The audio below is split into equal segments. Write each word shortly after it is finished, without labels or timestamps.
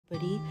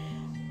Buddy,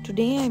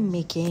 today I'm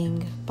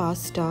making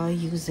pasta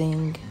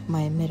using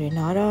my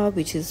marinara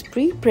which is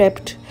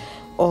pre-prepped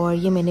और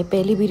ये मैंने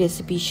पहले भी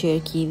रेसिपी शेयर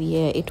की हुई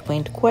है. It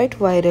went quite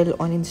viral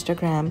on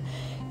Instagram.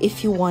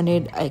 If you want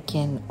it, I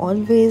can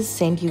always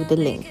send you the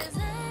link.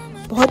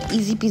 बहुत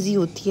easy PG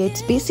होती है.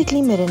 इट्स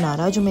बेसिकली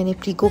marinara जो मैंने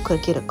प्री कुक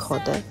करके रखा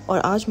होता है और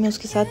आज मैं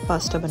उसके साथ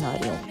पास्ता बना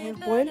रही हूँ.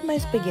 I boiled my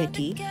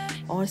spaghetti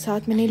और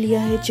साथ मैंने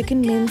लिया है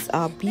चिकन मिन्स.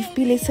 आप बीफ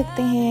भी ले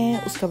सकते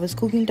हैं, उसका बस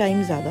कुकिंग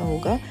टाइम ज़्यादा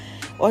होगा.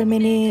 और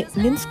मैंने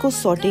मिन्स को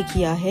सॉटे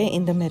किया है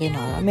इन द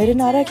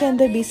मेरिनारा के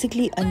अंदर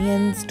बेसिकली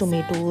अनियंस,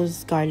 टोमेटोज़,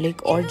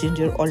 गार्लिक और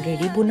जिंजर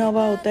ऑलरेडी भुना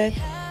हुआ होता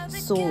है.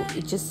 So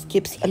it just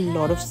skips a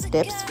lot of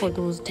steps for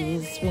those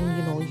days when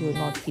you're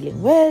not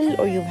feeling well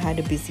or you've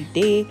had a busy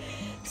day.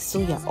 So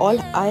yeah,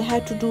 all I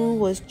had to do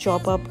was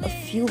chop up a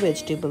few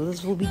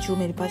vegetables. वो भी जो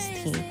मेरे पास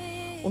थी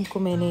उनको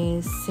मैंने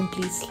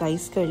simply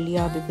slice कर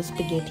लिया because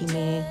spaghetti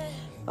में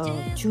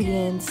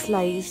julienne,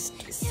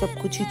 sliced सब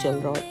कुछ ही चल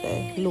रहा होता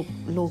है.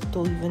 लोग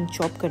तो even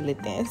chop कर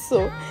लेते हैं. So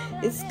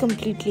it's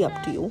completely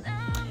up to you.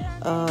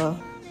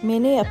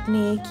 मैंने अपने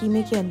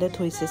कीमे के अंदर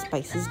थोड़ी से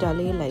स्पाइसेस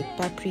डाले like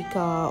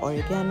paprika,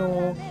 oregano,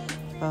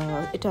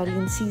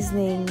 Italian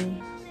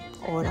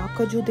seasoning और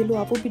आपका जो दिल हो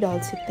आप वो भी डाल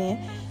सकते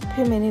हैं.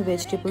 फिर मैंने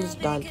वेजिटेबल्स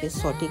डाल के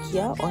सॉटे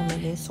किया और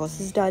मैंने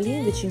सॉसेस डाली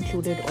which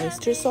included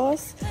oyster sauce,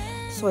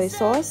 soya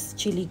sauce,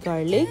 chilli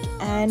garlic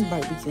and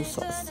barbecue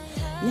sauce.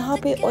 यहाँ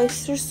पे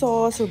ऑयस्टर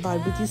सॉस और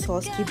बारबेक्यू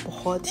सॉस की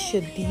बहुत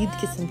शदीद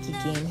किस्म की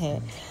गेम है.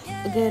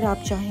 अगर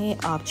आप चाहें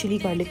आप चिली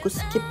गार्लिक को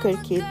स्किप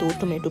करके 2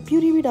 टोमेटो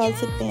प्यूरी भी डाल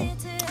सकते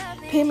हैं.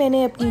 फिर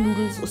मैंने अपनी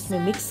नूडल्स उसमें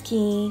मिक्स की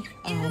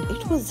and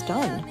it was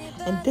done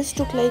and this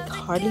took like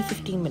hardly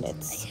 15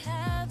 minutes.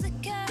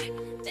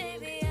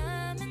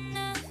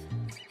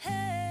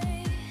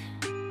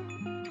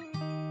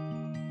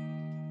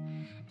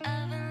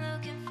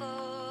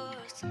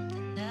 Something